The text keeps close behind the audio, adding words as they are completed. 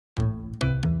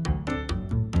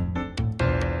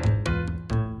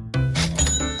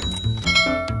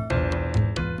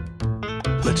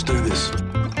Let's do this.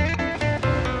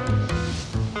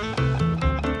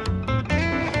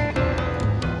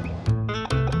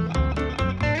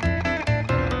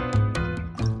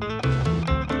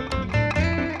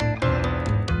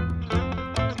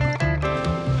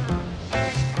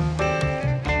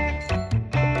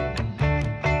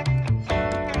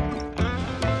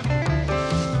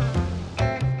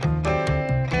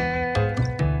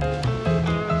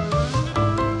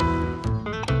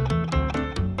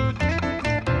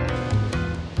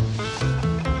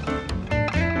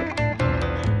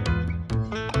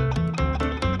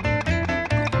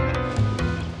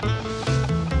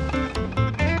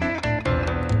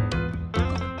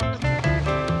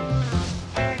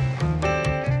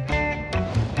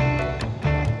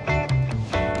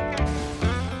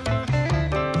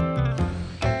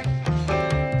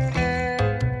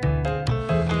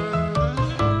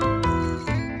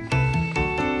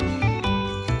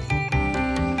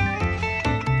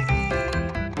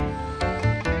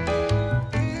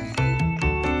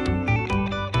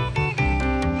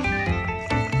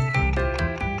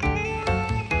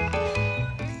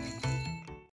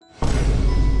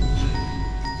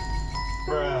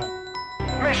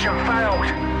 Mission failed.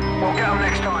 We'll get them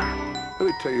next time. Let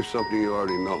me tell you something you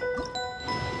already know.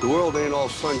 The world ain't all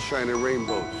sunshine and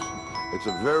rainbows. It's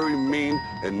a very mean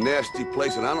and nasty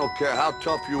place, and I don't care how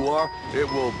tough you are, it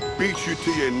will beat you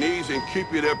to your knees and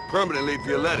keep you there permanently if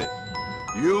you let it.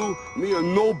 You, me, or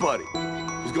nobody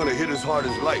is gonna hit as hard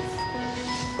as life.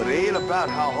 But it ain't about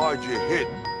how hard you hit.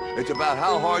 It's about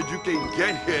how hard you can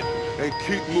get hit and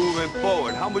keep moving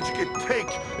forward. How much you can take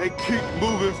and keep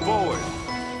moving forward.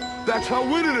 That's how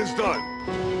winning is done.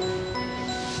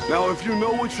 Now, if you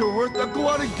know what you're worth, now go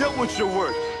out and get what you're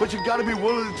worth. But you gotta be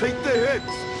willing to take the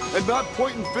hits and not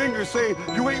pointing fingers saying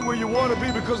you ain't where you want to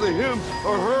be because of him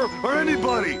or her or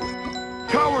anybody.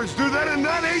 Cowards do that, and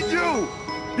that ain't you.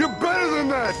 You're better than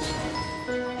that.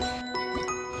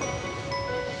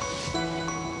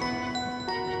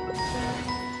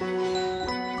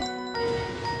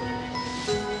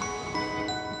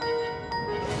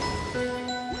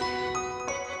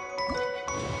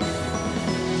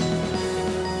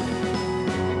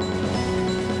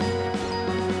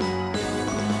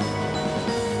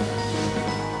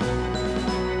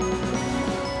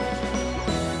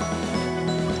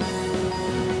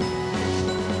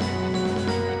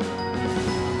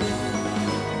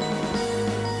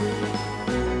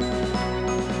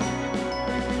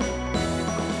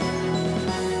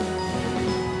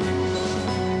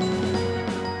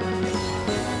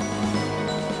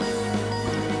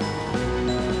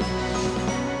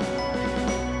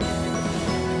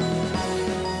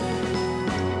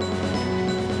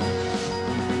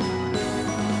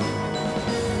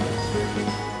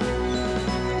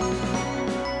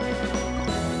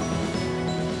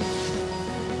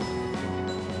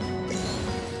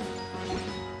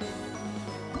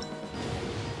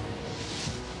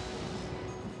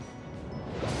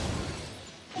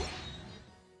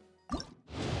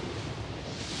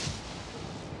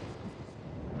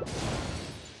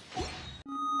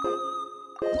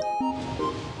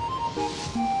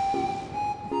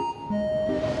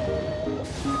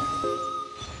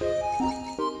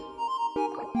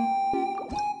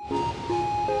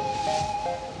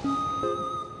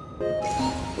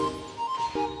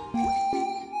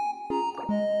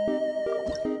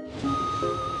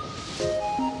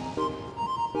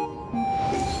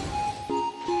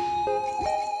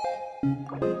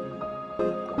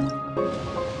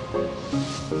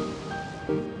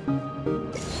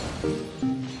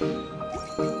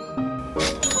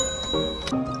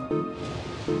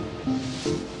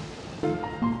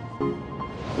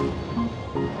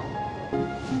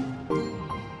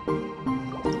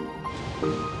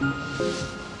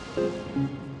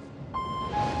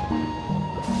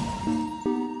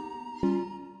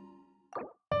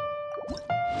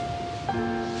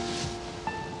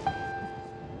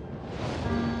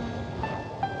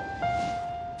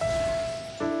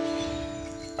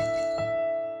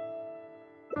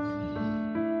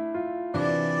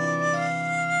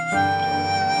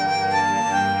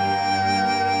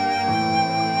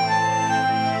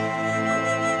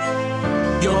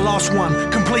 You're the last one.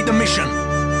 Complete the mission.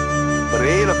 But it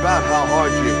ain't about how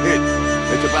hard you hit.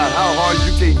 It's about how hard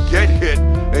you can get hit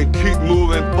and keep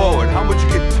moving forward. How much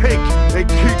you can take and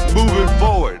keep moving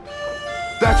forward.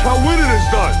 That's how winning is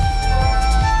done.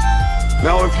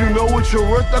 Now, if you know what you're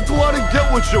worth, now go out and get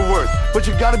what you're worth. But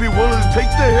you gotta be willing to take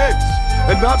the hits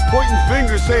and not pointing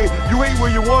fingers saying you ain't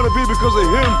where you want to be because of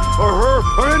him or her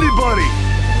or anybody.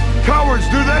 Cowards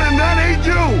do that, and that ain't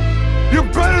you. You're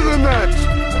better than that.